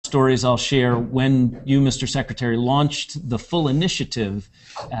stories I'll share. When you, Mr. Secretary, launched the full initiative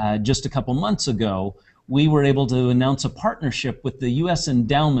just a couple months ago, we were able to announce a partnership with the U.S.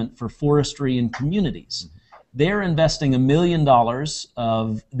 Endowment for Forestry and Communities. They're investing $1 million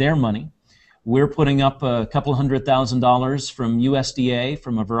of their money. We're putting up a couple $100,000 from USDA,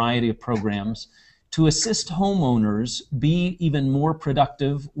 from a variety of programs, to assist homeowners be even more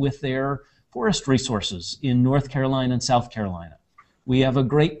productive with their forest resources in North Carolina and South Carolina. We have a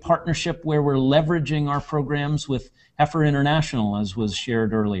great partnership where we're leveraging our programs with Heifer International, as was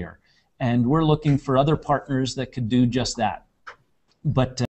shared earlier. And we're looking for other partners that could do just that. But